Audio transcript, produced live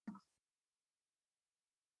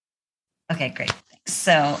Okay, great. Thanks.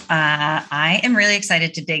 So I am really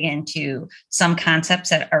excited to dig into some concepts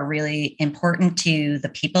that are really important to the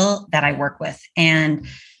people that I work with. And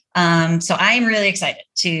so I'm really excited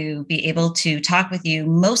to be able to talk with you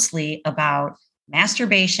mostly about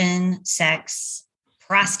masturbation, sex,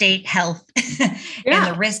 prostate health, and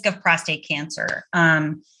the risk of prostate cancer.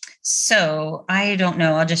 So I don't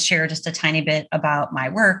know, I'll just share just a tiny bit about my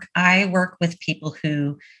work. I work with people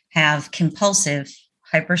who have compulsive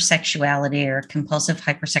hypersexuality or compulsive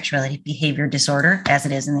hypersexuality behavior disorder, as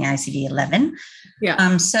it is in the ICD-11.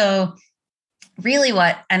 Yeah. So really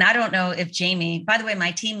and I don't know if Jamie, by the way,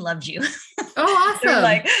 my team loves you. Oh,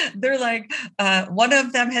 awesome. they're like, one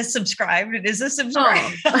of them has subscribed. It is a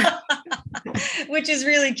subscribe, which is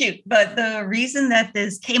really cute. But the reason that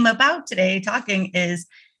this came about today talking is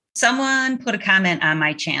someone put a comment on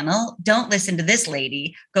my channel. Don't listen to this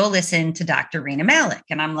lady. Go listen to Dr. Rena Malik.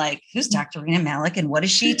 And I'm like, who's Dr. Rena Malik? And what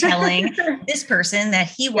is she telling this person that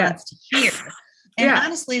he wants to hear? And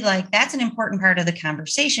honestly, that's an important part of the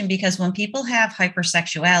conversation, because when people have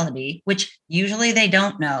hypersexuality, which usually they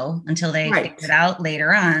don't know until they figure it out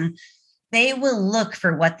later on, they will look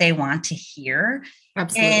for what they want to hear.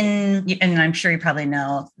 Absolutely. And I'm sure you probably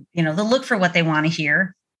know, they'll look for what they want to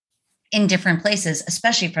hear in different places,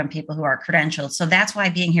 especially from people who are credentialed. So that's why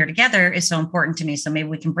being here together is so important to me. So maybe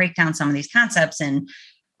we can break down some of these concepts and,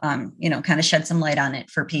 kind of shed some light on it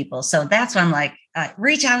for people. So that's why I'm like,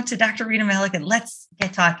 reach out to Dr. Rena Malik and let's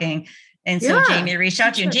get talking. And so Jamie reached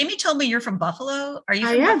out to you. And Jamie told me you're from Buffalo. Are you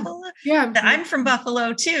from Buffalo? Yeah. I'm from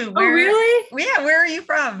Buffalo too. Really? Yeah. Where are you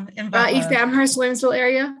from in Buffalo? East Amherst, Williamsville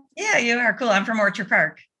area. Yeah, you are. Cool. I'm from Orchard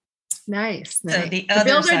Park. Nice. So the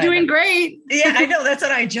Bills are doing great. Yeah, I know. That's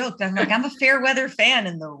what I joked. I'm like, I'm a fair weather fan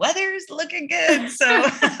and the weather's looking good. So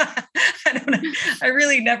I don't know. I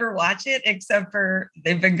really never watch it except for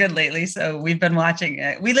they've been good lately. So we've been watching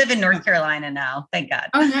it. We live in North Carolina now. Thank God.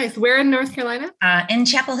 Oh, nice. Where in North Carolina? In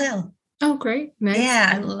Chapel Hill. Oh, great. Nice.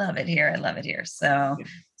 Yeah, I love it here.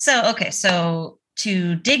 Okay. So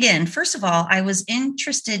to dig in, first of all, I was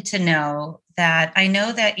interested to know that I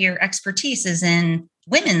know that your expertise is in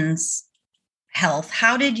women's health.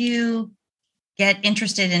 How did you get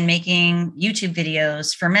interested in making YouTube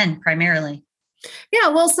videos for men primarily? Yeah,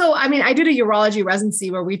 well, so I did a urology residency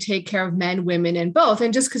where we take care of men, women, and both.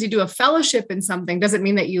 And just because you do a fellowship in something doesn't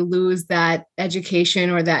mean that you lose that education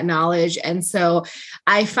or that knowledge. And so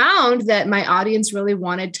I found that my audience really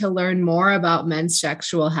wanted to learn more about men's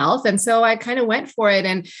sexual health. And so I kind of went for it.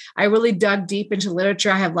 And I really dug deep into literature.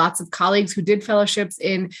 I have lots of colleagues who did fellowships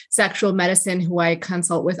in sexual medicine who I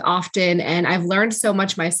consult with often. And I've learned so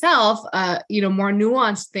much myself, more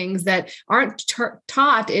nuanced things that aren't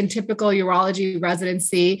taught in typical urology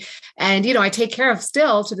residency. And, I take care of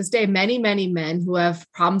still to this day, many, many men who have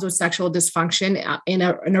problems with sexual dysfunction in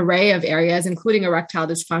an array of areas, including erectile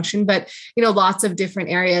dysfunction, but, lots of different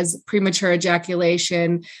areas, premature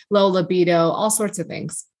ejaculation, low libido, all sorts of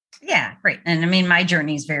things. Yeah, great. And my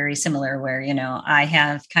journey is very similar where, I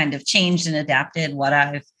have kind of changed and adapted what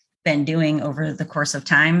I've been doing over the course of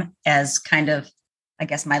time as kind of, I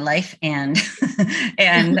guess, my life and,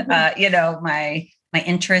 my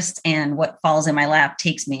interest and what falls in my lap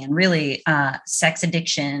takes me. And really sex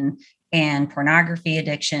addiction and pornography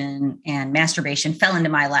addiction and masturbation fell into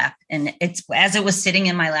my lap. And it's as it was sitting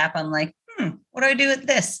in my lap, I'm like, what do I do with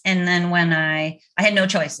this? And then when I had no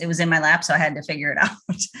choice, it was in my lap. So I had to figure it out.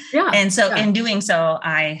 Yeah. And so in doing so,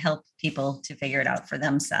 I help people to figure it out for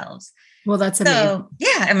themselves. Well, that's amazing.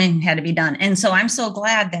 It had to be done. And so I'm so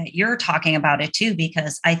glad that you're talking about it too,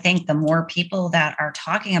 because I think the more people that are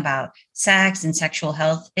talking about sex and sexual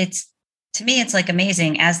health, to me, it's like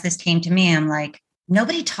amazing. As this came to me, I'm like,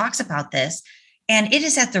 nobody talks about this. And it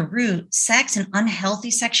is at the root, sex and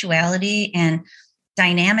unhealthy sexuality and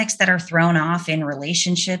dynamics that are thrown off in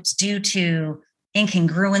relationships due to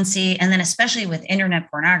incongruency. And then especially with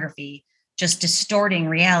internet pornography, just distorting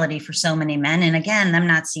reality for so many men. And again, them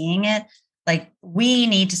not seeing it. Like, we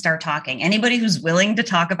need to start talking. Anybody who's willing to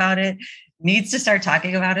talk about it needs to start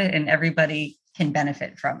talking about it, and everybody can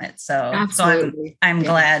benefit from it. So I'm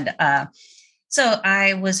glad. So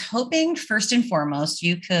I was hoping first and foremost,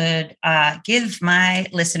 you could give my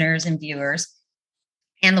listeners and viewers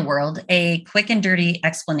and the world a quick and dirty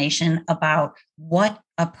explanation about what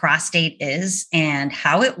a prostate is and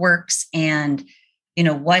how it works, and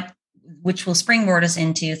which will springboard us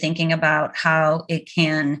into thinking about how it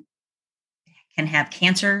can have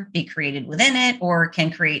cancer be created within it or can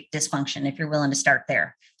create dysfunction, if you're willing to start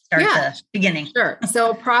there. start the beginning. Sure.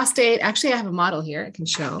 So prostate, actually I have a model here I can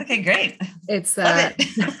show. Okay, great. It's the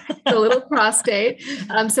little prostate.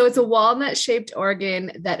 So it's a walnut shaped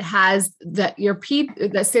organ that has your pee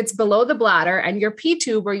that sits below the bladder, and your pee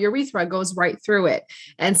tube or urethra goes right through it.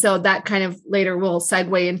 And so that kind of later will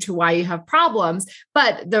segue into why you have problems.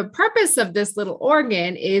 But the purpose of this little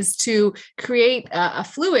organ is to create a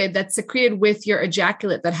fluid that's secreted with your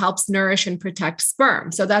ejaculate that helps nourish and protect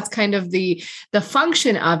sperm. So that's kind of the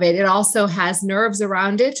function of it. It also has nerves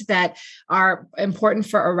around it that are important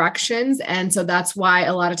for erections. And so that's why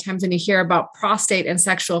a lot of times when you hear about prostate and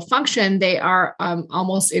sexual function, they are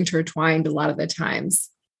almost intertwined a lot of the times.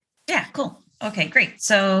 Yeah, cool. Okay, great.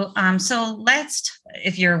 So let's,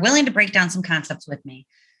 if you're willing to break down some concepts with me,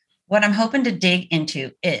 what I'm hoping to dig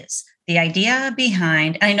into is the idea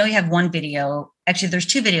behind, and I know you have one video, actually there's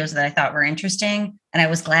two videos that I thought were interesting. And I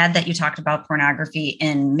was glad that you talked about pornography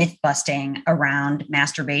and myth busting around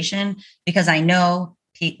masturbation, because I know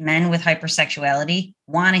men with hypersexuality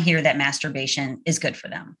want to hear that masturbation is good for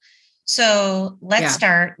them. So let's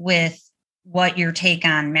start with what your take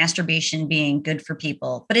on masturbation being good for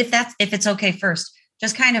people. But if it's okay, first,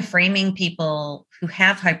 just kind of framing people who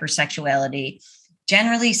have hypersexuality.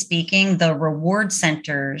 Generally speaking, the reward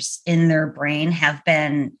centers in their brain have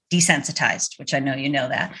been desensitized, which I know you know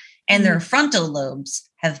that, and their frontal lobes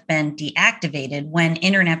have been deactivated when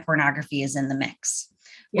internet pornography is in the mix.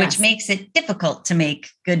 Which makes it difficult to make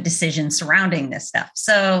good decisions surrounding this stuff.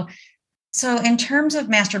 So in terms of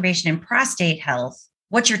masturbation and prostate health,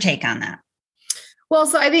 what's your take on that? Well,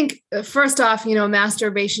 so I think first off,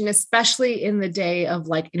 masturbation, especially in the day of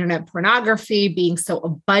like internet pornography being so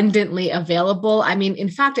abundantly available. I mean, in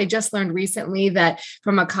fact, I just learned recently that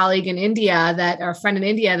from a colleague in India or a friend in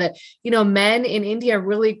India that, men in India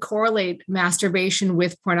really correlate masturbation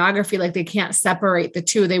with pornography. Like they can't separate the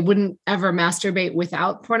two. They wouldn't ever masturbate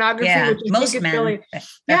without pornography. Yeah, most men.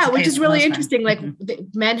 Which is really interesting. Like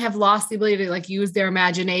men have lost the ability to like use their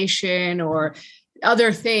imagination or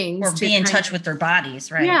other things or be in touch with their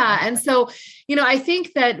bodies, right? Yeah. And so, I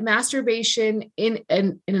think that masturbation in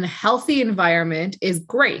a healthy environment is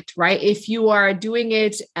great, right? If you are doing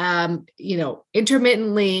it,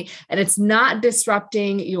 intermittently and it's not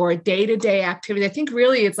disrupting your day-to-day activity. I think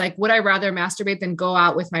really it's like, would I rather masturbate than go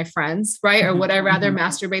out with my friends, right? Or would I rather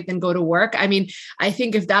masturbate than go to work? I mean, I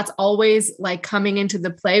think if that's always like coming into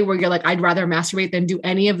the play where you're like, I'd rather masturbate than do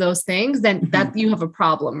any of those things, then that you have a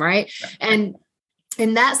problem, right? And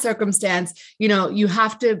in that circumstance, you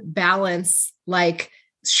have to balance, like,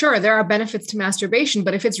 sure, there are benefits to masturbation,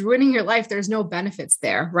 but if it's ruining your life, there's no benefits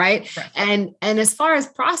there. Right. And as far as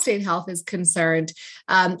prostate health is concerned,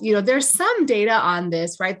 there's some data on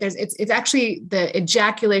this, right? It's actually the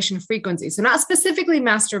ejaculation frequency. So not specifically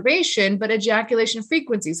masturbation, but ejaculation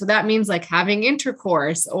frequency. So that means like having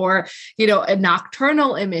intercourse or, a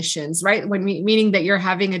nocturnal emissions, right? Meaning that you're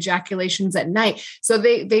having ejaculations at night. So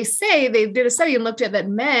they say they did a study and looked at that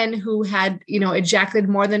men who had, ejaculated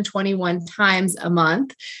more than 21 times a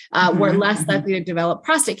month, were less likely to develop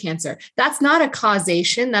prostate cancer. That's not a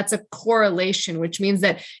causation. That's a correlation, which means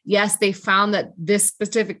that, yes, they found that this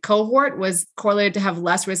specific cohort was correlated to have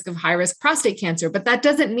less risk of high risk prostate cancer, but that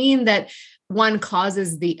doesn't mean that one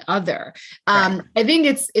causes the other. I think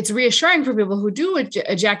it's reassuring for people who do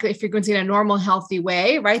ejaculate frequency in a normal, healthy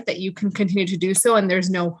way, right? That you can continue to do so and there's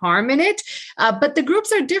no harm in it. But the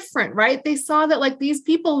groups are different, right? They saw that like these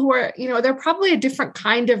people who are, they're probably a different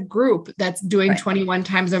kind of group that's doing 21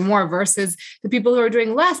 times or more versus the people who are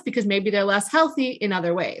doing less because maybe they're less healthy in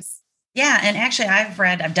other ways. Yeah. And actually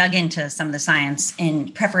I've dug into some of the science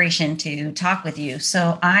in preparation to talk with you.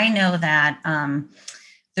 So I know that,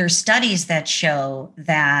 there's studies that show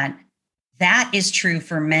that is true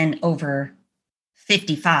for men over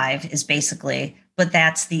 55 is basically, but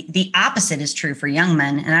that's the opposite is true for young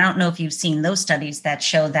men. And I don't know if you've seen those studies that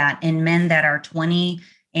show that in men that are 20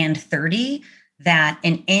 and 30, that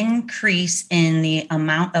an increase in the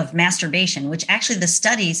amount of masturbation, which actually the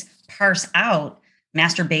studies parse out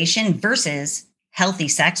masturbation versus healthy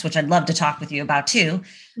sex, which I'd love to talk with you about too.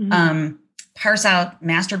 Parse out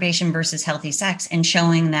masturbation versus healthy sex and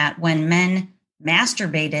showing that when men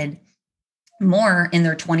masturbated more in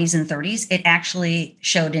their 20s and 30s, it actually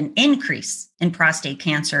showed an increase in prostate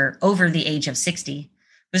cancer over the age of 60. It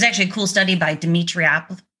was actually a cool study by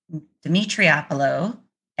Dimitriopoulos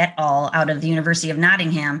et al. Out of the University of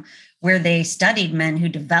Nottingham, where they studied men who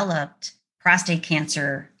developed prostate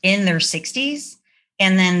cancer in their 60s.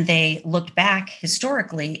 And then they looked back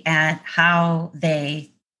historically at how they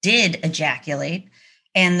did ejaculate,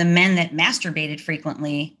 and the men that masturbated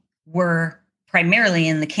frequently were primarily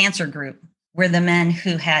in the cancer group. where the men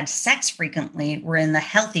who had sex frequently were in the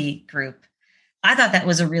healthy group. I thought that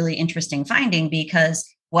was a really interesting finding because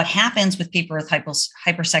what happens with people with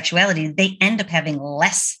hypersexuality, they end up having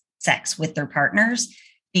less sex with their partners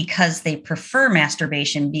because they prefer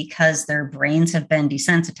masturbation because their brains have been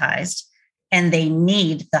desensitized and they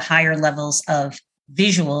need the higher levels of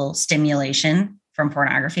visual stimulation from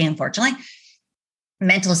pornography, unfortunately,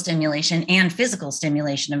 mental stimulation and physical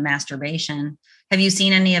stimulation of masturbation. Have you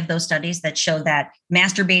seen any of those studies that show that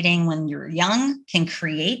masturbating when you're young can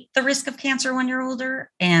create the risk of cancer when you're older?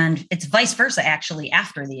 And it's vice versa, actually,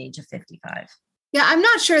 after the age of 55. Yeah, I'm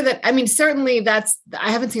not sure that, I mean, certainly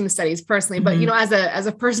I haven't seen the studies personally, but, as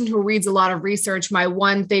a person who reads a lot of research, my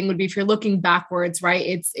one thing would be if you're looking backwards,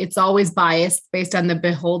 right, it's always biased based on the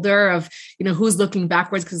beholder of, who's looking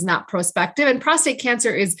backwards because it's not prospective. And prostate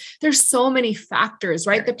cancer there's so many factors,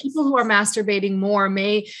 right? The people who are masturbating more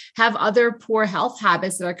may have other poor health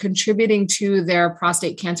habits that are contributing to their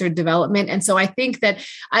prostate cancer development. And so I think that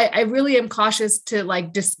I really am cautious to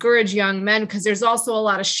discourage young men because there's also a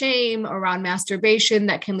lot of shame around masturbation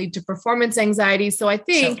that can lead to performance anxiety. So I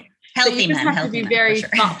think healthy you men have to be very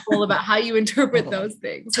thoughtful about how you interpret those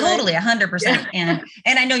things. Totally, 100%. Yeah.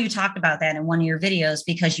 And I know you talked about that in one of your videos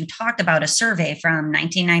because you talked about a survey from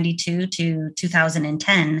 1992 to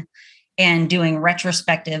 2010 and doing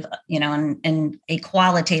retrospective, and a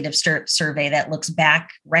qualitative survey that looks back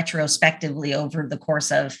retrospectively over the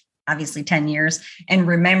course of obviously 10 years, and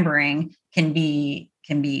remembering can be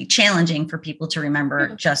challenging for people to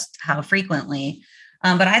remember just how frequently.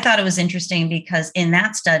 But I thought it was interesting because in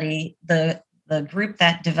that study, the group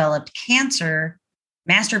that developed cancer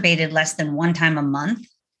masturbated less than one time a month.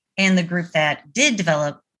 And the group that did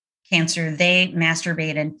develop cancer, they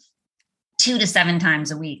masturbated 2 to 7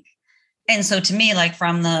 times a week. And so to me,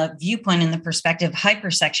 from the viewpoint and the perspective of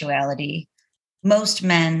hypersexuality, most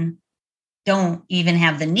men don't even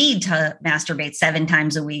have the need to masturbate 7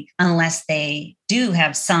 times a week unless they do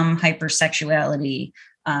have some hypersexuality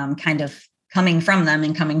kind of coming from them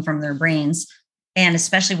and coming from their brains. And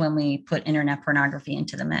especially when we put internet pornography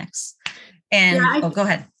into the mix. And go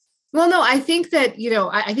ahead. Well, no, I think that,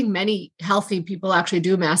 I think many healthy people actually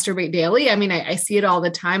do masturbate daily. I mean, I see it all the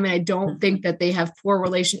time and I don't think that they have poor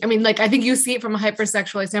relation. I mean, I think you see it from a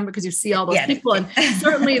hypersexual standpoint because you see all those people and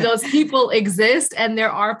certainly those people exist. And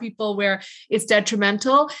there are people where it's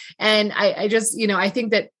detrimental. And I just, I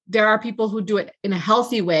think that there are people who do it in a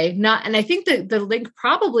healthy way, and I think that the link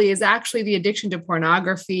probably is actually the addiction to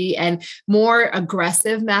pornography and more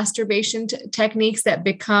aggressive masturbation techniques that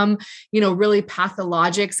become, really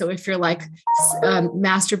pathologic. So if you're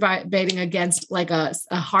masturbating against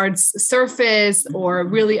a hard surface or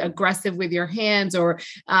really aggressive with your hands or,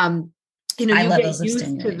 you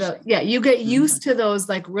get used to those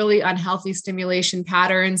really unhealthy stimulation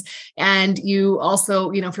patterns. And you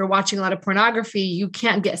also, if you're watching a lot of pornography, you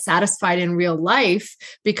can't get satisfied in real life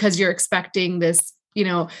because you're expecting this,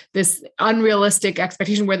 this unrealistic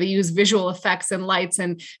expectation where they use visual effects and lights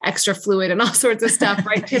and extra fluid and all sorts of stuff,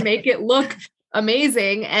 right, to make it look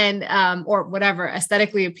amazing and or whatever,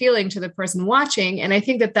 aesthetically appealing to the person watching. And I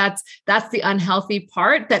think that that's the unhealthy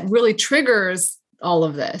part that really triggers all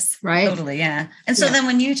of this, right? Totally. Yeah. And so then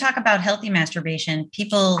when you talk about healthy masturbation,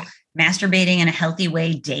 people masturbating in a healthy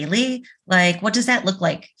way daily, what does that look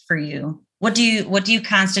like for you? What do you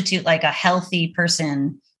constitute a healthy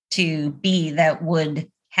person to be that would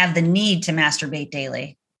have the need to masturbate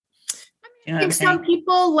daily? I think some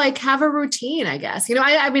people have a routine, I guess.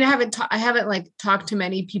 I mean, I haven't talked to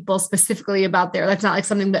many people specifically about that's not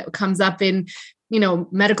something that comes up in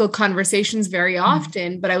medical conversations very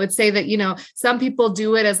often, but I would say that, some people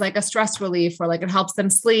do it as a stress relief or it helps them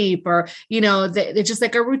sleep or, it's just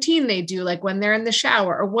a routine they do when they're in the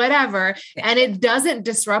shower or whatever. And it doesn't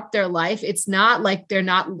disrupt their life. It's not they're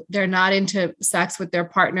not into sex with their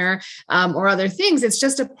partner or other things. It's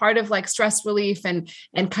just a part of stress relief and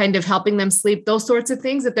kind of helping them sleep, those sorts of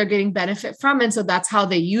things that they're getting benefit from. And so that's how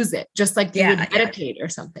they use it, just like they would meditate or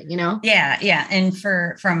something, Yeah. Yeah. And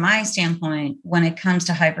from my standpoint, when it comes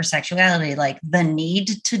to hypersexuality, the need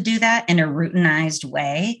to do that in a routinized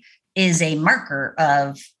way is a marker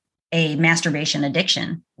of a masturbation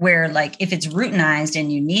addiction, where if it's routinized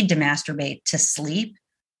and you need to masturbate to sleep,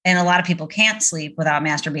 and a lot of people can't sleep without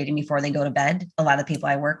masturbating before they go to bed, a lot of people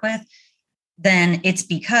I work with, then it's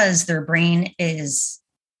because their brain is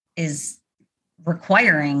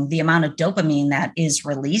requiring the amount of dopamine that is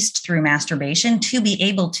released through masturbation to be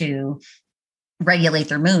able to regulate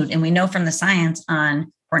their mood. And we know from the science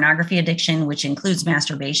on pornography addiction, which includes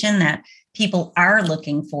masturbation, that people are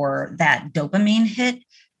looking for that dopamine hit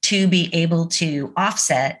to be able to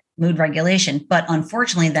offset mood regulation. But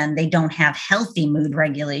unfortunately, then they don't have healthy mood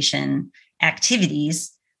regulation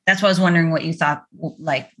activities. That's why I was wondering what you thought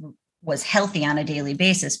like was healthy on a daily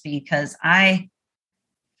basis, because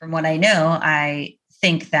from what I know, I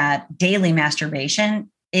think that daily masturbation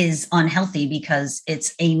is unhealthy because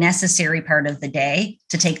it's a necessary part of the day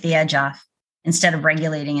to take the edge off instead of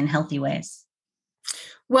regulating in healthy ways.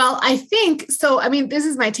 Well, I think so. I mean, this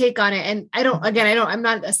is my take on it. And I'm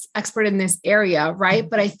not an expert in this area, right?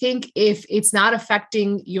 But I think if it's not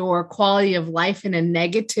affecting your quality of life in a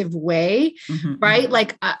negative way, right?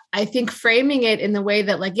 Like, I think framing it in the way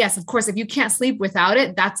that, like, yes, of course, if you can't sleep without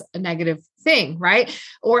it, that's a negative thing, right?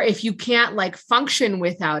 Or if you can't like function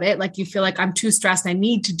without it, like you feel like I'm too stressed, I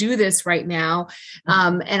need to do this right now,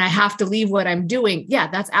 and I have to leave what I'm doing. Yeah,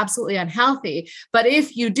 that's absolutely unhealthy. But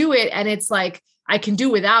if you do it and it's like, I can do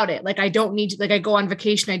without it. Like, I don't need to, like, I go on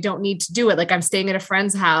vacation, I don't need to do it. Like, I'm staying at a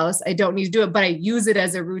friend's house, I don't need to do it, but I use it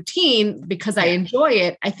as a routine because I enjoy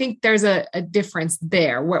it. I think there's a difference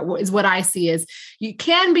there, what I see is you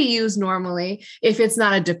can be used normally if it's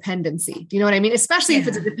not a dependency. Do you know what I mean? Especially if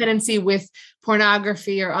it's a dependency with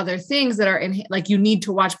pornography or other things that are in, like, you need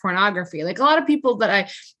to watch pornography. Like, a lot of people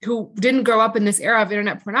who didn't grow up in this era of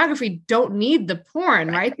internet pornography don't need the porn,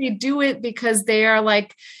 right? They do it because they are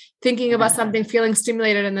like thinking about something, feeling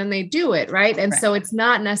stimulated, and then they do it. Right. And so it's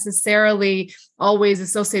not necessarily always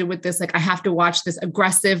associated with this, like, I have to watch this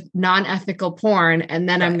aggressive, non-ethical porn, and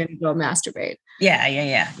then I'm going to go masturbate.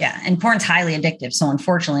 Yeah. And porn's highly addictive. So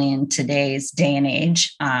unfortunately, in today's day and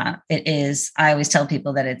age, it is, I always tell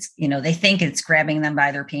people that it's, they think it's grabbing them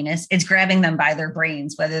by their penis. It's grabbing them by their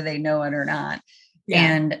brains, whether they know it or not.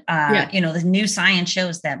 And, the new science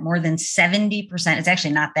shows that more than 70%, it's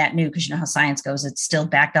actually not that new because you know how science goes, it's still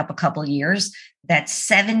backed up a couple of years, that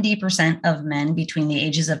 70% of men between the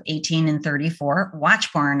ages of 18 and 34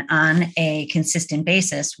 watch porn on a consistent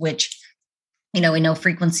basis, which, we know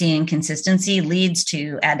frequency and consistency leads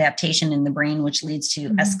to adaptation in the brain, which leads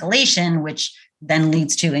to escalation, which then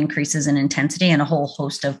leads to increases in intensity and a whole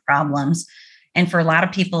host of problems. And for a lot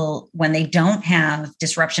of people, when they don't have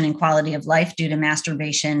disruption in quality of life due to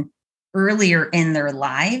masturbation earlier in their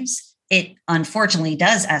lives, it unfortunately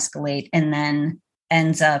does escalate and then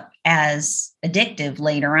ends up as addictive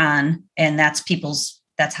later on. And that's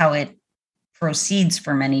how it proceeds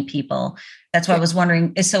for many people. That's why I was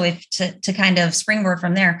wondering. So if to kind of springboard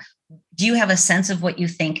from there, do you have a sense of what you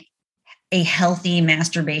think a healthy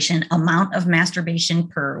masturbation amount of masturbation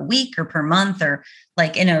per week or per month, or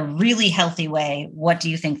like in a really healthy way? What do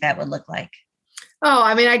you think that would look like? Oh,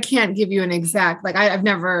 I mean, I can't give you an exact, like, I've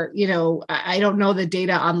never, I don't know the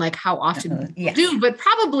data on like how often people do, but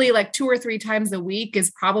probably like 2 or 3 times a week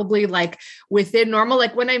is probably like within normal.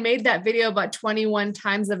 Like when I made that video about 21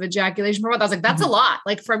 times of ejaculation per month, I was like, that's a lot.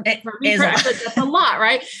 Like for me, that's a lot.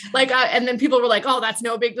 Right. Like, and then people were like, oh, that's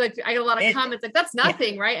no big, like I got a lot of comments like that's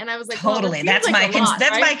nothing. Right. And I was like, totally. That's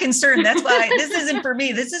my concern. That's why this isn't for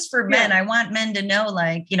me. This is for men. I want men to know,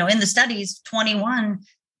 like, in the studies, 21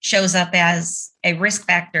 shows up as a risk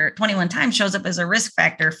factor, 21 times shows up as a risk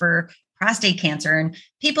factor for prostate cancer. And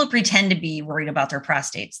people pretend to be worried about their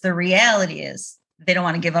prostates. The reality is they don't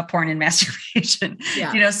want to give up porn and masturbation,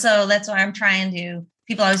 so that's why I'm trying to,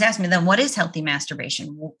 people always ask me then, what is healthy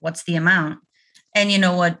masturbation? What's the amount? And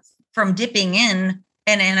from dipping in,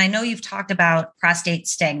 and I know you've talked about prostate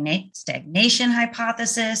stagnation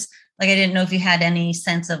hypothesis. Like, I didn't know if you had any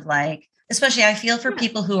sense of like, especially I feel for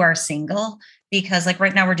people who are single, because like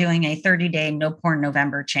right now we're doing a 30-day no porn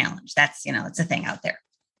November challenge. That's, it's a thing out there.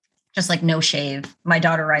 Just like no shave. My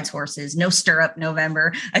daughter rides horses, no stirrup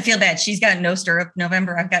November. I feel bad. She's got no stirrup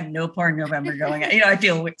November. I've got no porn November going on. I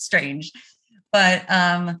feel strange, but,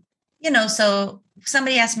 so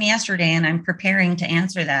somebody asked me yesterday and I'm preparing to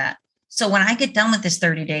answer that. So when I get done with this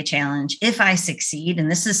 30-day challenge, if I succeed, and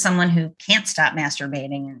this is someone who can't stop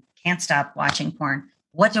masturbating and can't stop watching porn,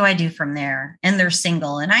 what do I do from there? And they're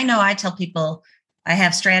single. And I tell people I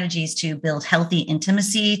have strategies to build healthy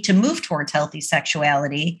intimacy, to move towards healthy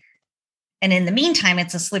sexuality. And in the meantime,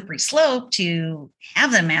 it's a slippery slope to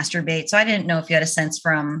have them masturbate. So I didn't know if you had a sense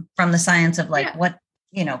from the science of like what,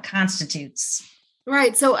 constitutes.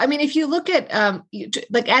 Right. So, I mean, if you look at,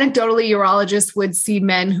 like anecdotally, urologists would see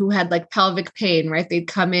men who had like pelvic pain, right? They'd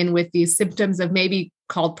come in with these symptoms of maybe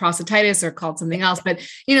called prostatitis or called something else, but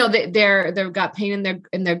they've got pain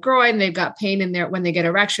in their groin, they've got pain in their, when they get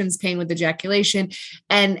erections, pain with ejaculation.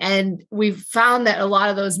 And we've found that a lot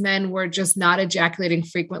of those men were just not ejaculating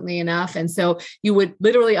frequently enough. And so you would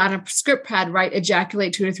literally on a script pad write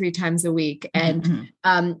ejaculate 2 to 3 times a week. And,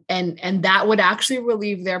 and that would actually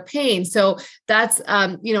relieve their pain. So that's,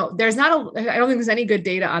 there's I don't think there's any good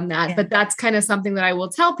data on that, but that's kind of something that I will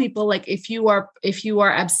tell people. Like if you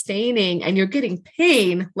are abstaining and you're getting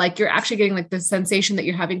pain, like you're actually getting like the sensation that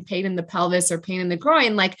you're having pain in the pelvis or pain in the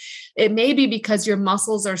groin, like it may be because your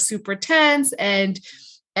muscles are super tense. And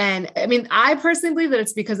I mean, I personally believe that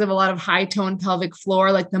it's because of a lot of high tone pelvic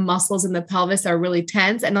floor, like the muscles in the pelvis are really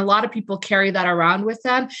tense. And a lot of people carry that around with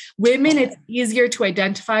them. Women, it's easier to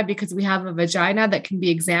identify because we have a vagina that can be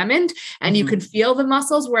examined and you can feel the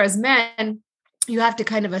muscles. Whereas men, you have to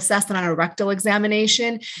kind of assess that on a rectal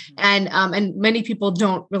examination. And many people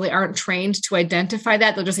aren't trained to identify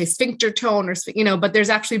that. They'll just say sphincter tone or, but there's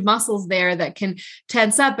actually muscles there that can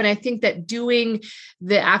tense up. And I think that doing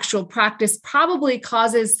the actual practice probably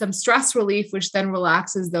causes some stress relief, which then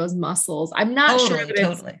relaxes those muscles. I'm not sure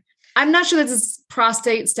that this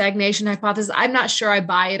prostate stagnation hypothesis. I'm not sure I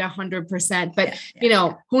buy it 100%, but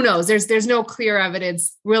who knows? There's no clear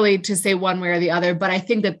evidence really to say one way or the other, but I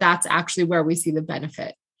think that that's actually where we see the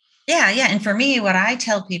benefit. Yeah. And for me, what I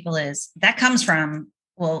tell people is that comes from,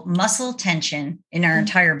 muscle tension in our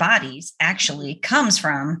entire bodies actually comes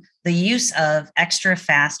from the use of extra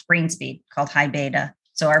fast brain speed called high beta.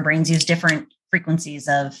 So our brains use different frequencies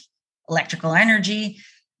of electrical energy.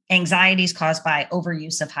 Anxiety is caused by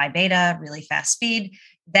overuse of high beta, really fast speed.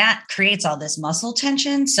 That creates all this muscle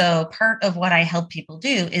tension. So part of what I help people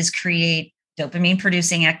do is create dopamine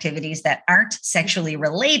producing activities that aren't sexually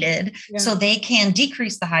related so they can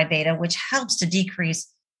decrease the high beta, which helps to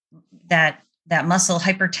decrease that muscle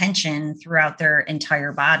hypertension throughout their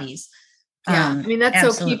entire bodies. Yeah. I mean, that's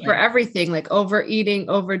absolutely so key for everything, like overeating,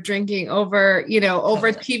 over drinking, over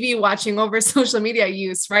TV watching, over social media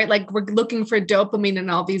use, right? Like we're looking for dopamine in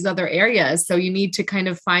all these other areas. So you need to kind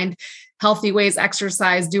of find healthy ways,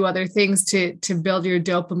 exercise, do other things to build your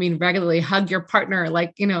dopamine regularly, hug your partner,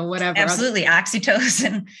 like, whatever. Absolutely.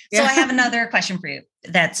 Oxytocin. Yeah. So I have another question for you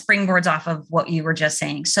that springboards off of what you were just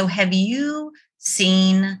saying. So have you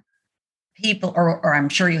seen people, or I'm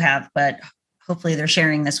sure you have, but hopefully they're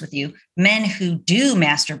sharing this with you, men who do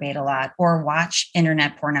masturbate a lot or watch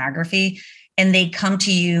internet pornography, and they come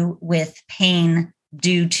to you with pain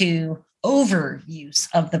due to overuse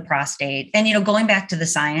of the prostate. And, going back to the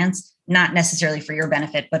science, not necessarily for your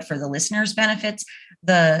benefit, but for the listeners' benefits,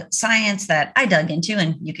 the science that I dug into,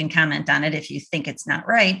 and you can comment on it if you think it's not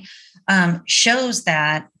right, shows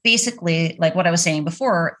that basically, like what I was saying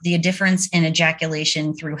before, the difference in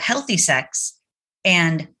ejaculation through healthy sex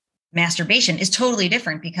and masturbation is totally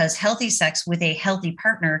different, because healthy sex with a healthy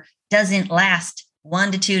partner doesn't last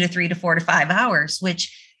 1 to 2 to 3 to 4 to 5 hours,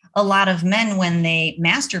 which a lot of men, when they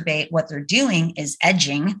masturbate, what they're doing is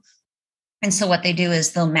edging. And so what they do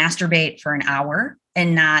is they'll masturbate for an hour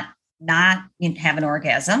and not have an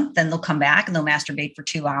orgasm. Then they'll come back and they'll masturbate for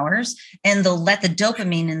 2 hours and they'll let the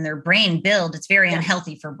dopamine in their brain build. It's very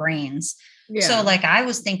unhealthy for brains. Yeah. So like I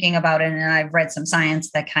was thinking about it, and I've read some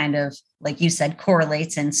science that kind of, like you said,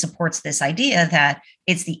 correlates and supports this idea that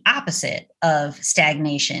it's the opposite of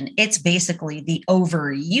stagnation. It's basically the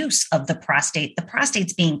overuse of the prostate. The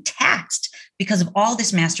prostate's being taxed because of all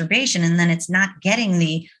this masturbation, and then it's not getting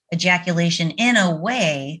the ejaculation in a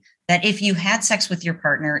way that if you had sex with your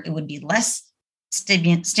partner, it would be less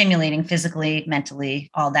stimulating physically, mentally,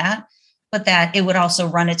 all that, but that it would also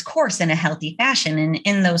run its course in a healthy fashion. And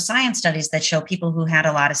in those science studies that show people who had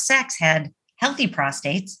a lot of sex had healthy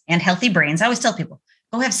prostates and healthy brains. I always tell people,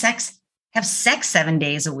 go have sex 7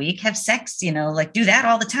 days a week, have sex, like do that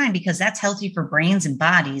all the time, because that's healthy for brains and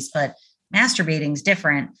bodies, but masturbating is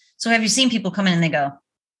different. So have you seen people come in and they go,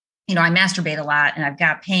 I masturbate a lot and I've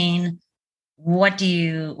got pain. What's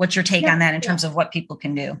your take on that in terms of what people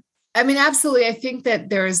can do? I mean, absolutely. I think that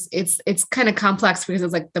it's kind of complex, because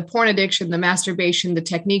it's like the porn addiction, the masturbation, the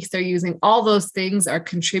techniques they're using, all those things are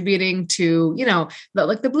contributing to,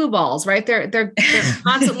 like the blue balls, right? They're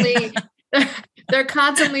constantly, they're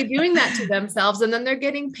constantly doing that to themselves, and then they're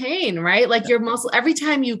getting pain, right? Like your muscle, every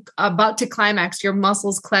time you about to climax, your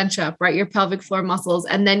muscles clench up, right? Your pelvic floor muscles,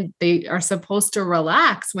 and then they are supposed to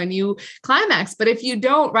relax when you climax. But if you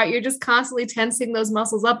don't, right, you're just constantly tensing those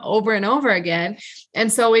muscles up over and over again.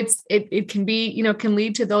 And so it can be, can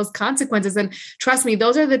lead to those consequences. And trust me,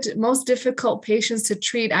 those are the most difficult patients to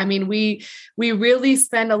treat. I mean, we really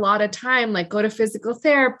spend a lot of time, like go to physical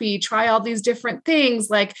therapy, try all these different things.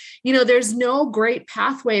 Like, there's no great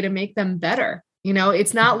pathway to make them better.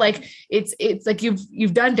 It's not like it's like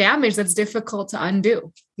you've done damage that's difficult to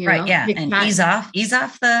undo. Right. Yeah. And ease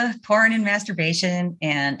off the porn and masturbation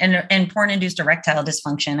and porn induced erectile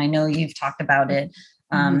dysfunction. I know you've talked about it,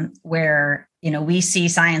 where, we see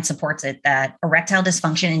science supports it, that erectile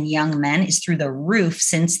dysfunction in young men is through the roof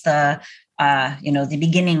since the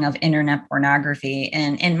beginning of internet pornography.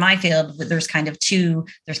 And in my field, there's kind of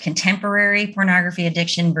there's contemporary pornography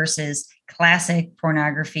addiction versus classic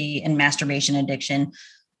pornography and masturbation addiction.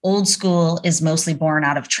 Old school is mostly born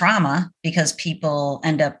out of trauma because people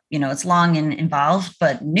end up, it's long and involved,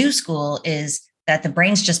 but new school is that the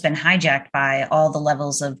brain's just been hijacked by all the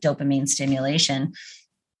levels of dopamine stimulation.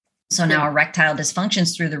 So now erectile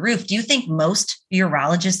dysfunction's through the roof. Do you think most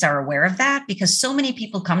urologists are aware of that? Because so many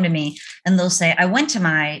people come to me and they'll say, I went to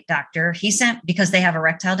my doctor, because they have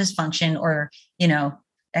erectile dysfunction, or,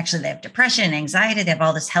 actually they have depression, anxiety, they have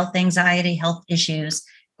all this health anxiety, health issues,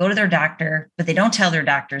 go to their doctor, but they don't tell their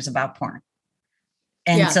doctors about porn.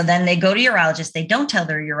 And so then they go to urologists. They don't tell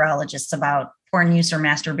their urologists about porn use or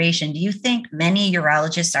masturbation. Do you think many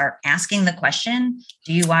urologists are asking the question,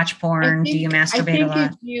 do you watch porn? Do you masturbate a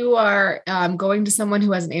lot? If you are going to someone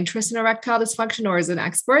who has an interest in erectile dysfunction or is an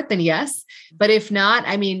expert, then yes. But if not,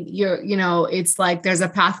 it's like there's a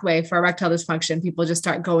pathway for erectile dysfunction. People just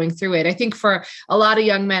start going through it. I think for a lot of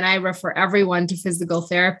young men, I refer everyone to physical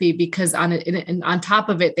therapy because on top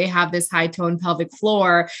of it, they have this high tone pelvic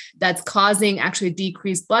floor that's causing actually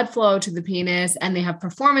decreased blood flow to the penis, and they have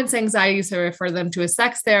performance anxiety. So I refer them to a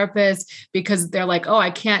sex therapist because they're like, oh,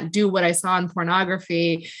 I can't do what I saw in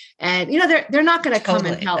pornography. And, they're not going to come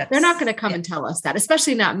and tell, they're not going to come and tell us that,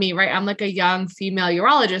 especially not me, right? I'm like a young female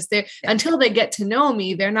urologist. Until they get to know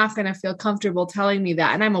me, they're not going to feel comfortable telling me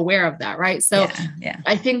that. And I'm aware of that. Right. So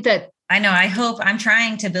I think that I'm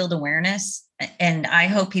trying to build awareness, and I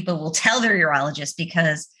hope people will tell their urologist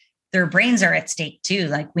because their brains are at stake too.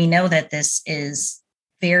 Like, we know that this is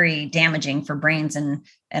very damaging for brains. And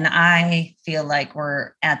I feel like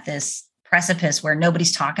we're at this precipice where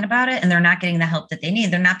nobody's talking about it and they're not getting the help that they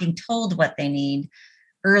need. They're not being told what they need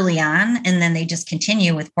early on. And then they just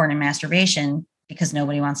continue with porn and masturbation because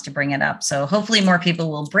nobody wants to bring it up. So hopefully more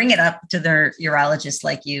people will bring it up to their urologist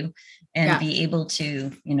like you and be able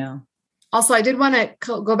to, Also, I did want to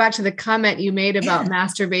go back to the comment you made about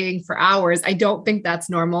masturbating for hours. I don't think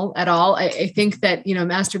that's normal at all. I think that,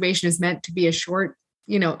 masturbation is meant to be a short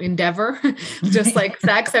endeavor, just like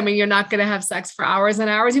sex. I mean, you're not going to have sex for hours and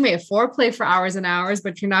hours. You may have foreplay for hours and hours,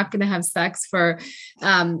 but you're not going to have sex for,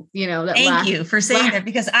 Thank you for saying that,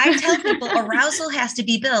 because I tell people arousal has to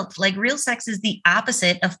be built. Like, real sex is the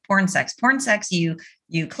opposite of porn sex. Porn sex, you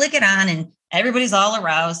click it on and everybody's all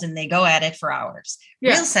aroused and they go at it for hours.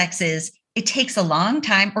 Yeah. Real sex is, it takes a long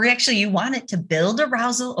time, or actually you want it to build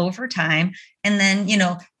arousal over time. And then,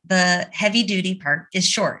 the heavy duty part is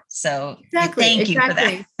short. So thank you for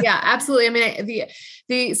that. Yeah, absolutely. I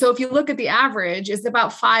mean, so if you look at the average, it's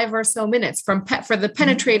about 5 or so minutes for the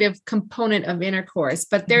penetrative component of intercourse,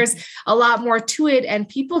 but there's a lot more to it, and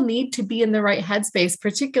people need to be in the right headspace,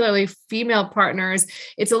 particularly female partners.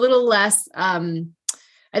 It's a little less,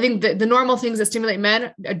 I think the normal things that stimulate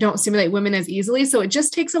men don't stimulate women as easily. So it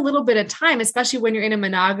just takes a little bit of time, especially when you're in a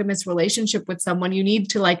monogamous relationship with someone. You need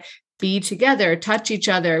to be together, touch each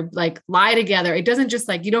other, lie together. It doesn't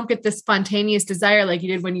just you don't get this spontaneous desire like you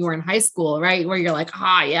did when you were in high school, right? Where you're like,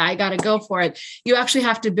 I got to go for it. You actually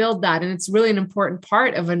have to build that. And it's really an important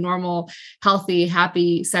part of a normal, healthy,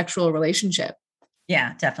 happy sexual relationship.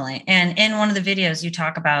 Yeah, definitely. And in one of the videos, you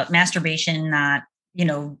talk about masturbation, not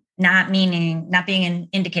being an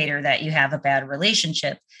indicator that you have a bad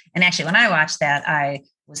relationship. And actually, when I watched that, I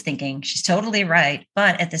was thinking she's totally right.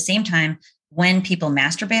 But at the same time, when people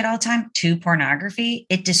masturbate all the time to pornography,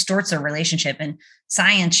 it distorts a relationship. And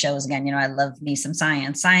science shows, again, I love me some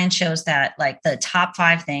science. Science shows that the top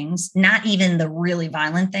 5 things, not even the really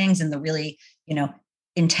violent things and the really,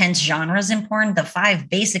 intense genres in porn, the 5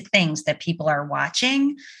 basic things that people are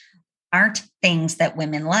watching aren't things that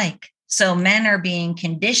women like. So men are being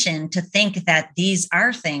conditioned to think that these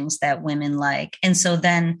are things that women like. And so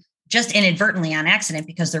then just inadvertently, on accident,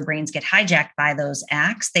 because their brains get hijacked by those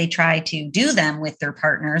acts, they try to do them with their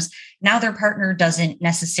partners. Now their partner doesn't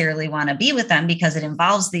necessarily want to be with them because it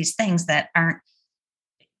involves these things that aren't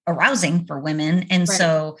arousing for women. And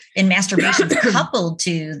so in masturbation coupled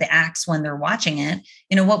to the acts when they're watching it,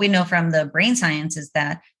 what we know from the brain science is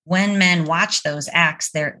that when men watch those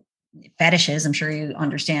acts, they're fetishes, I'm sure you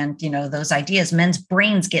understand, those ideas, men's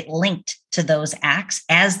brains get linked to those acts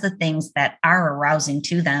as the things that are arousing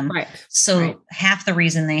to them. Right. So half the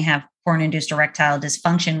reason they have porn-induced erectile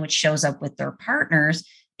dysfunction, which shows up with their partners,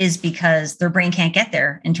 is because their brain can't get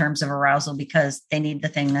there in terms of arousal because they need the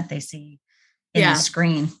thing that they see in the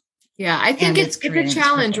screen. Yeah. I think it's a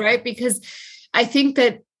challenge, right? Because I think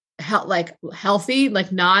that healthy,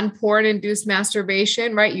 like non-porn induced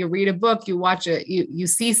masturbation, right? You read a book, you watch it, you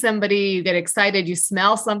see somebody, you get excited, you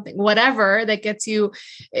smell something, whatever that gets you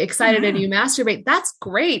excited and you masturbate. That's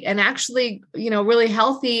great. And actually, really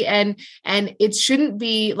healthy. And it shouldn't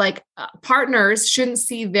be like partners shouldn't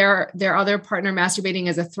see their other partner masturbating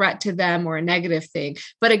as a threat to them or a negative thing.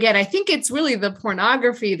 But again, I think it's really the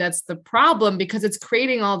pornography that's the problem, because it's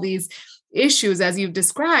creating all these issues as you've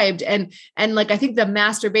described. And like, I think the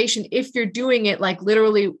masturbation, if you're doing it like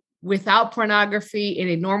literally without pornography in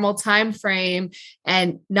a normal time frame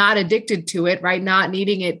and not addicted to it, right? Not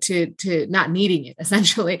needing it to not needing it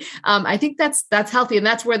essentially. I think that's healthy. And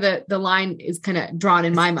that's where the line is kind of drawn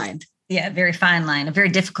in my mind. Yeah, very fine line, a very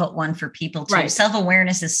difficult one for people too. Right.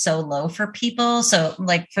 Self-awareness is so low for people. So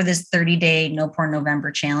like for this 30-day No Porn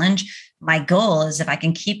November challenge, my goal is if I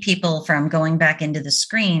can keep people from going back into the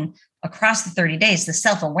screen across the 30 days, the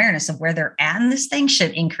self-awareness of where they're at in this thing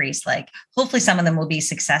should increase. Like hopefully some of them will be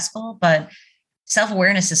successful, but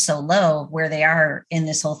self-awareness is so low where they are in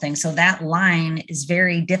this whole thing. So that line is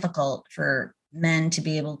very difficult for men to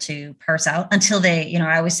be able to parse out until they,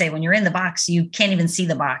 I always say when you're in the box, you can't even see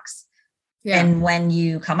the box. Yeah. And when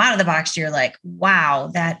you come out of the box, you're like, wow,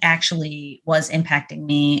 that actually was impacting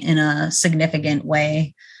me in a significant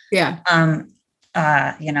way. Yeah.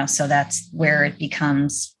 So that's where it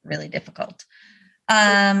becomes really difficult.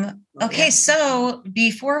 Okay. So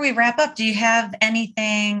before we wrap up, do you have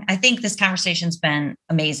anything? I think this conversation's been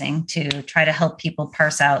amazing to try to help people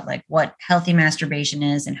parse out like what healthy masturbation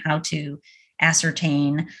is and how to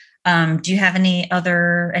ascertain. Do you have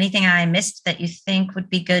anything I missed that you think would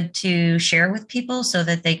be good to share with people so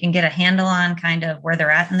that they can get a handle on kind of where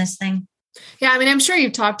they're at in this thing? Yeah. I mean, I'm sure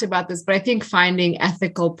you've talked about this, but I think finding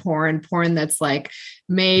ethical porn that's like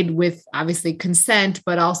made with obviously consent,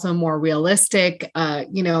 but also more realistic,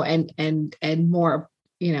 and more,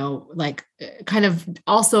 like kind of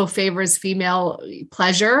also favors female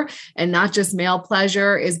pleasure and not just male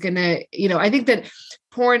pleasure is going to, I think that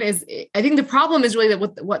I think the problem is really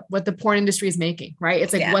that what the porn industry is making, right?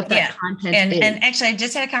 It's like what that content is. And actually I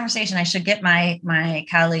just had a conversation. I should get my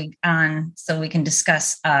colleague on so we can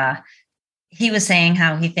discuss, he was saying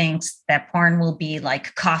how he thinks that porn will be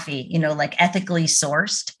like coffee, like ethically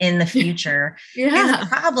sourced in the future. Yeah. And the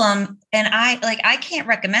problem, and I can't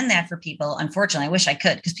recommend that for people. Unfortunately, I wish I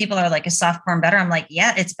could, because people are like, is soft porn better? I'm like,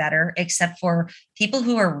 yeah, it's better, except for people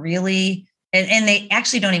who are really, and they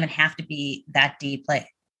actually don't even have to be that deep. Like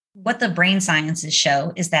what the brain sciences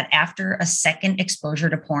show is that after a second exposure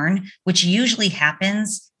to porn, which usually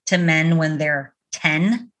happens to men when they're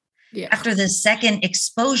 10, after the second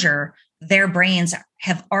exposure, their brains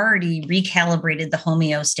have already recalibrated the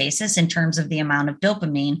homeostasis in terms of the amount of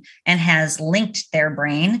dopamine and has linked their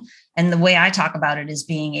brain. And the way I talk about it is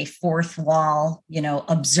being a fourth wall,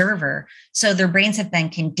 observer. So their brains have been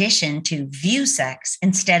conditioned to view sex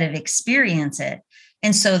instead of experience it.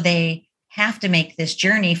 And so they have to make this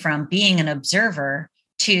journey from being an observer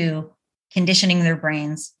to conditioning their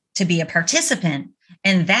brains to be a participant.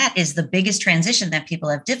 And that is the biggest transition that people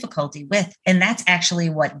have difficulty with. And that's actually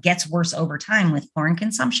what gets worse over time with porn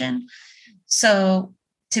consumption. So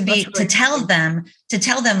to tell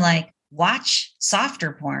them like, watch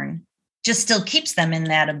softer porn just still keeps them in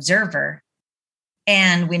that observer.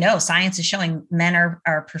 And we know science is showing men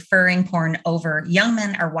are preferring porn over, young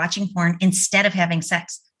men are watching porn instead of having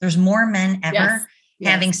sex. There's more men ever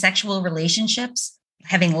having sexual relationships,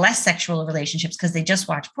 having less sexual relationships because they just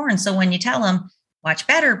watch porn. So when you tell them, watch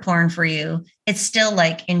better porn for you, it's still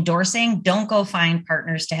like endorsing, don't go find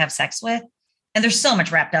partners to have sex with. And there's so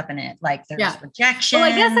much wrapped up in it. Like there's rejection.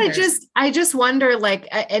 Well, I guess I just wonder, like,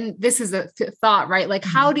 and this is a thought, right? Like,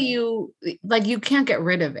 how do you, like, you can't get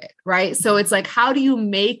rid of it, right? So it's like, how do you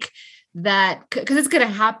make that, because it's going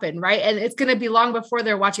to happen, right? And it's going to be long before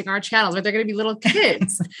they're watching our channels, right? They're going to be little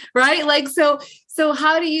kids, right? Like, so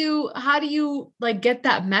how do you like get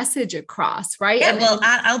that message across, right? Yeah,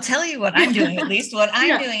 I'll tell you what I'm doing. At least what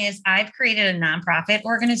I'm doing is I've created a nonprofit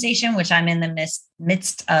organization, which I'm in the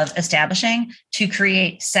midst of establishing, to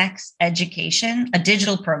create sex education, a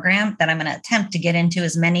digital program that I'm going to attempt to get into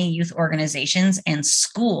as many youth organizations and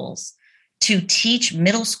schools to teach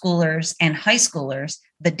middle schoolers and high schoolers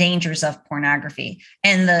the dangers of pornography.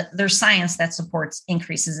 And there's science that supports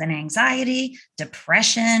increases in anxiety,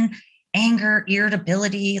 depression, anger,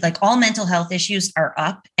 irritability, like all mental health issues are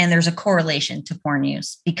up. And there's a correlation to porn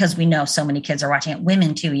use because we know so many kids are watching it.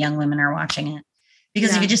 Women too, young women are watching it.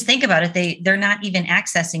 Because if you just think about it, they're not even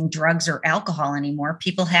accessing drugs or alcohol anymore.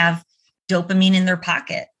 People have dopamine in their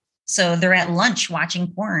pocket. So they're at lunch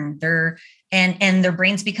watching porn. And their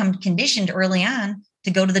brains become conditioned early on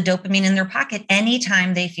to go to the dopamine in their pocket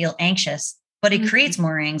anytime they feel anxious, but it creates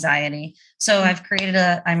more anxiety. So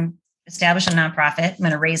I'm established a nonprofit. I'm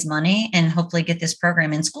going to raise money and hopefully get this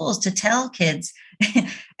program in schools to tell kids.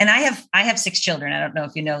 And I have 6 children. I don't know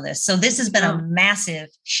if you know this. So this has been a massive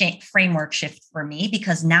framework shift for me,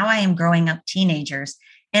 because now I am growing up teenagers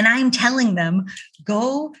and I'm telling them,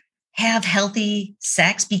 go have healthy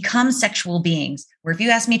sex, become sexual beings. Where if you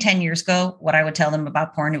asked me 10 years ago what I would tell them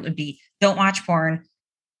about porn, it would be, don't watch porn,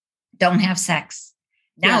 don't have sex.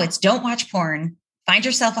 Now it's don't watch porn, find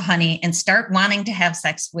yourself a honey and start wanting to have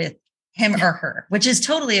sex with him or her, which is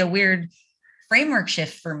totally a weird framework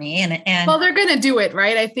shift for me. And well, they're going to do it,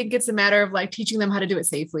 right? I think it's a matter of like teaching them how to do it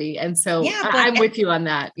safely. And so I'm with you on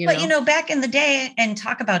that. Back in the day, and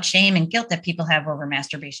talk about shame and guilt that people have over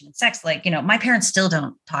masturbation and sex. Like, my parents still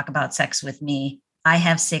don't talk about sex with me. I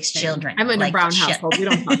have 6 children. I'm in a brown household. We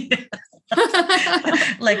don't talk.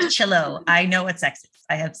 Like, chillo. I know what sex is.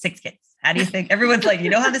 I have 6 kids. How do you think? Everyone's like,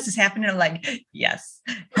 how this is happening? I'm like, yes,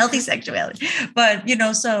 healthy sexuality. But,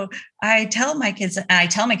 so I tell my kids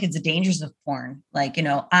the dangers of porn, like,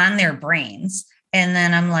 on their brains. And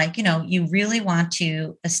then I'm like, you really want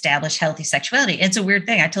to establish healthy sexuality. It's a weird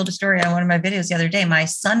thing. I told a story on one of my videos the other day. My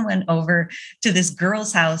son went over to this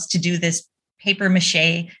girl's house to do this paper mache.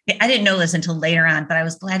 I didn't know this until later on, but I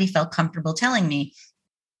was glad he felt comfortable telling me.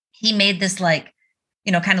 He made this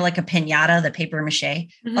kind of like a piñata, the paper mache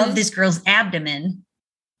of this girl's abdomen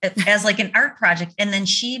as like an art project. And then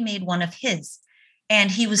she made one of his,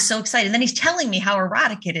 and he was so excited. And then he's telling me how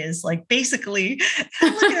erotic it is. Like, basically,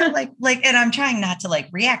 I'm looking at like, and I'm trying not to like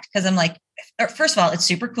react, because I'm like, first of all, it's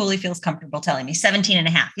super cool. He feels comfortable telling me. 17 and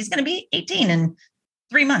a half. He's going to be 18 in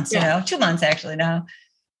 3 months, 2 months actually now.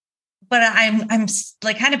 But I'm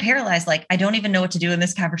like kind of paralyzed. Like, I don't even know what to do in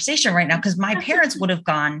this conversation right now, because my parents would have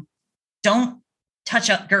gone, don't touch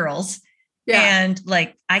up girls. And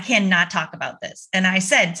like, I cannot talk about this. And I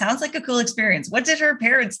said, sounds like a cool experience. What did her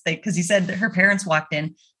parents think? Because he said that her parents walked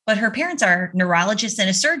in, but her parents are neurologists and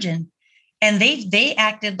a surgeon. And they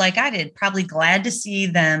acted like I did, probably glad to see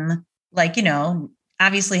them, like,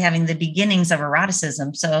 obviously having the beginnings of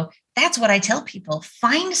eroticism. So that's what I tell people.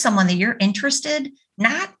 Find someone that you're interested,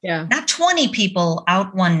 not 20 people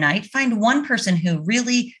out one night. Find one person who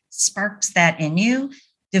really sparks that in you.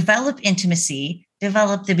 Develop intimacy,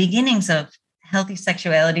 develop the beginnings of healthy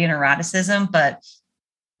sexuality and eroticism. But,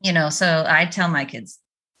 so I tell my kids,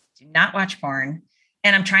 do not watch porn.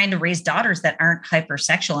 And I'm trying to raise daughters that aren't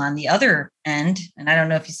hypersexual on the other end. And I don't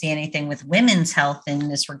know if you see anything with women's health in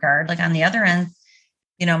this regard. Like, on the other end,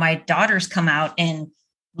 my daughters come out in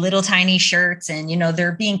little tiny shirts, and,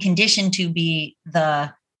 they're being conditioned to be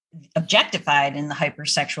the objectified in the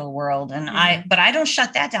hypersexual world. And but I don't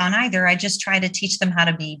shut that down either. I just try to teach them how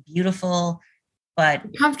to be beautiful, but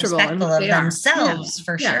comfortable, respectful of themselves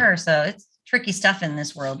for sure. So it's tricky stuff in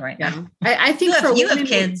this world right now. I think you have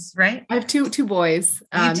kids, right? I have two boys.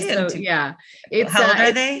 You do? So, yeah. It's, how old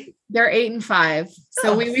are they? They're 8 and 5.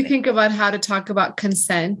 So we think about how to talk about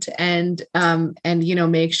consent and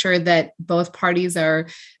make sure that both parties are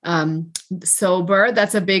sober.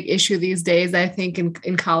 That's a big issue these days, I think,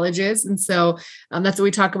 in colleges. And so that's what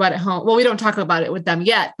we talk about at home. Well, we don't talk about it with them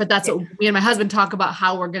yet, but that's what me and my husband talk about,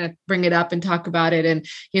 how we're going to bring it up and talk about it. And,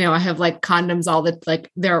 I have like condoms, all that, like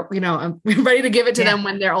they're, I'm ready to give it to them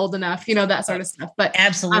when they're old enough, that sort of stuff. But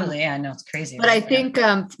absolutely. I know it's crazy. But I think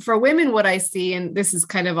for women, what I see, and this is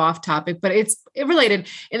kind of off topic, but it's related,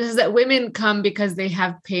 and is that women come because they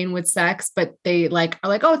have pain with sex, but they are like,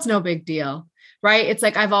 oh, it's no big deal. Right. It's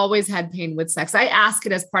like, I've always had pain with sex. I ask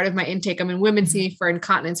it as part of my intake. I mean, women see me for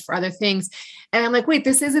incontinence, for other things. And I'm like, wait,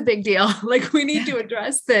 this is a big deal. Like, we need to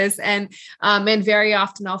address this. And very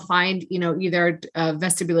often I'll find, either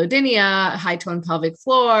vestibulodynia, high tone pelvic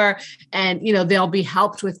floor, and, they'll be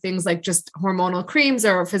helped with things like just hormonal creams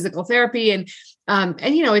or physical therapy. And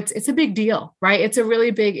it's a big deal, right? It's a really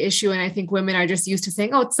big issue. And I think women are just used to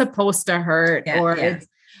saying, oh, it's supposed to hurt, it's,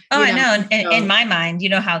 I know. And in my mind,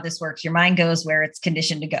 how this works. Your mind goes where it's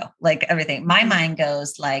conditioned to go, like everything. My mind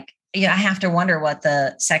goes like, I have to wonder what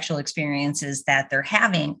the sexual experiences that they're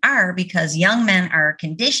having are, because young men are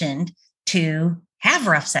conditioned to have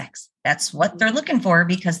rough sex. That's what they're looking for,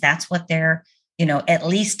 because that's what they're, at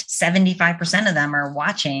least 75% of them are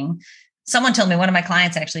watching. Someone told me, one of my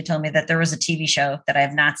clients actually told me that there was a TV show that I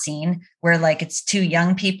have not seen where like it's 2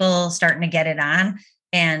 young people starting to get it on,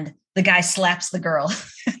 and the guy slaps the girl.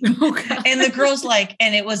 And the girl's like,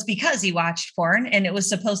 and it was because he watched porn, and it was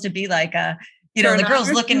supposed to be like the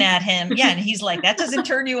girl's looking at him. Yeah. And he's like, that doesn't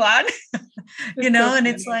turn you on, and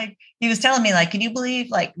it's like, he was telling me, like, can you believe,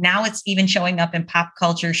 like, now it's even showing up in pop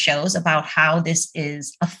culture shows about how this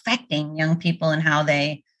is affecting young people and how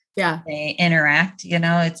they interact,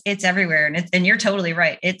 it's everywhere. And you're totally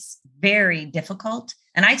right. It's very difficult.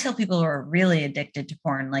 And I tell people who are really addicted to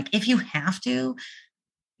porn, like, if you have to,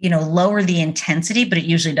 lower the intensity, but it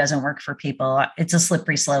usually doesn't work for people. It's a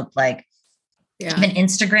slippery slope. Like, even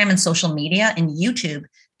Instagram and social media and YouTube,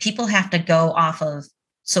 people have to go off of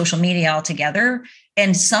social media altogether.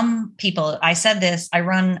 And some people, I said this, I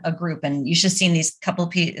run a group, and you should have seen these couple of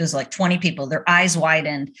people, it was like 20 people, their eyes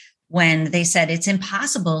widened when they said it's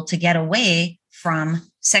impossible to get away from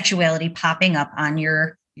sexuality popping up on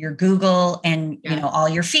your Google and, all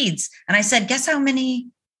your feeds. And I said, guess how many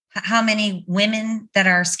women that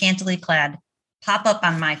are scantily clad pop up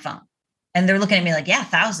on my phone? And they're looking at me like, yeah,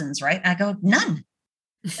 thousands, right? I go, none.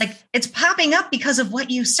 Like, it's popping up because of what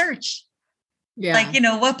you search. Yeah.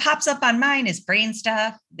 Like, what pops up on mine is brain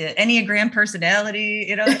stuff, the Enneagram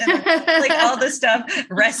personality, like all the stuff,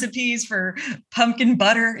 recipes for pumpkin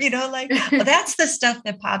butter, that's the stuff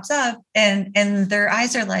that pops up. And their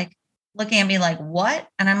eyes are like looking at me like, what?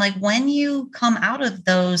 And I'm like, when you come out of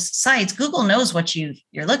those sites, Google knows what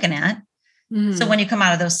you're looking at. So when you come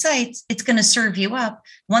out of those sites, it's going to serve you up.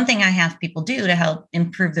 One thing I have people do to help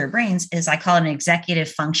improve their brains is I call it an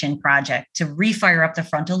executive function project, to refire up the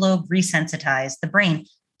frontal lobe, resensitize the brain,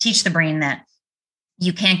 teach the brain that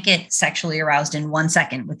you can't get sexually aroused in 1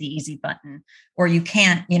 second with the easy button, or you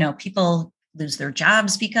can't, people lose their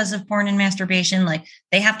jobs because of porn and masturbation. Like,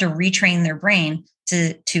 they have to retrain their brain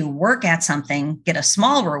to work at something, get a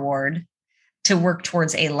small reward, to work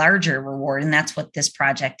towards a larger reward. And that's what this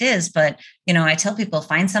project is. But, I tell people,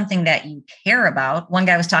 find something that you care about. One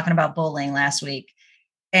guy was talking about bowling last week.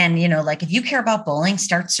 And, like, if you care about bowling,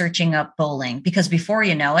 start searching up bowling, because before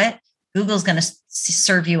you know it, Google's going to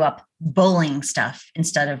serve you up bowling stuff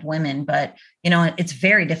instead of women. But, it's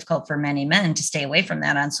very difficult for many men to stay away from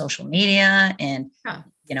that on social media and,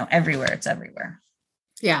 everywhere. It's everywhere.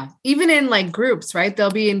 Yeah. Even in like groups, right?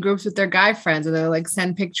 They'll be in groups with their guy friends, and they'll like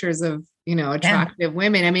send pictures of, attractive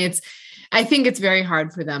women. I mean, I think it's very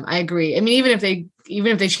hard for them. I agree. I mean, even if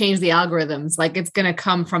they change the algorithms, like, it's going to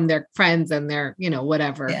come from their friends and their,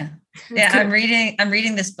 whatever. Yeah. Yeah. I'm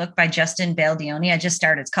reading this book by Justin Baldoni. I just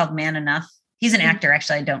started. It's called Man Enough. He's an actor.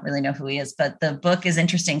 Actually, I don't really know who he is, but the book is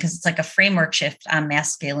interesting because it's like a framework shift on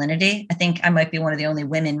masculinity. I think I might be one of the only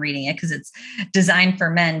women reading it because it's designed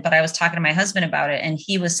for men. But I was talking to my husband about it, and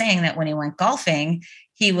he was saying that when he went golfing,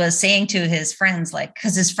 he was saying to his friends, like,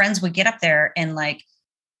 because his friends would get up there and, like,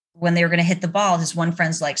 when they were going to hit the ball, his one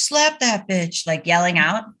friend's like, slap that bitch, like yelling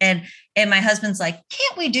out. And my husband's like,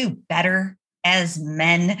 can't we do better as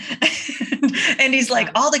men? And he's like,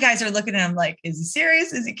 all the guys are looking at him like, is he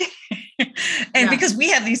serious? Is he kidding? And because we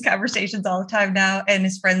have these conversations all the time now, and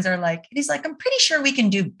his friends are like, and he's like, I'm pretty sure we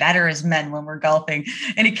can do better as men when we're golfing.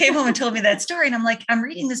 And he came home and told me that story. And I'm like, I'm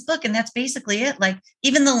reading this book, and that's basically it. Like,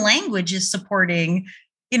 even the language is supporting,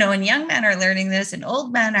 and young men are learning this, and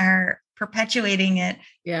old men are perpetuating it.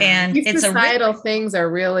 Yeah. And these societal things are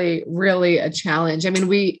really, really a challenge. I mean,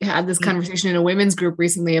 we had this conversation in a women's group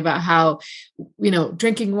recently about how,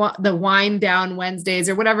 drinking the wine down Wednesdays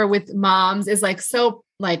or whatever with moms is like so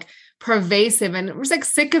like pervasive, and we're like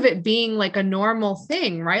sick of it being like a normal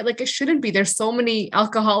thing, right? Like, it shouldn't be. There's so many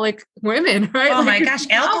alcoholic women, right? Oh my gosh,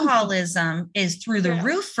 alcoholism is through the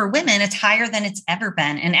roof for women. It's higher than it's ever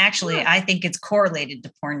been. And actually, I think it's correlated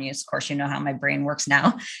to porn use. Of course, you know how my brain works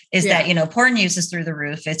now, is that, porn use is through the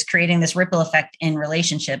roof. It's creating this ripple effect in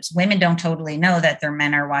relationships. Women don't totally know that their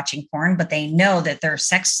men are watching porn, but they know that their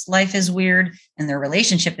sex life is weird and their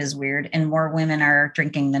relationship is weird, and more women are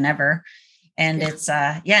drinking than ever. And it's,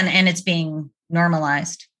 and it's being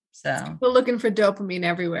normalized. So we're looking for dopamine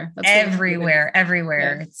everywhere. That's everywhere.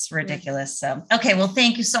 Yeah. It's ridiculous. So, okay. Well,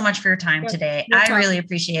 thank you so much for your time today. No problem. I really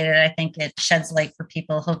appreciate it. I think it sheds light for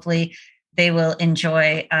people. Hopefully they will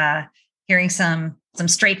enjoy hearing some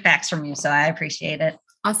straight facts from you. So I appreciate it.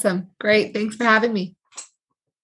 Awesome. Great. Thanks for having me.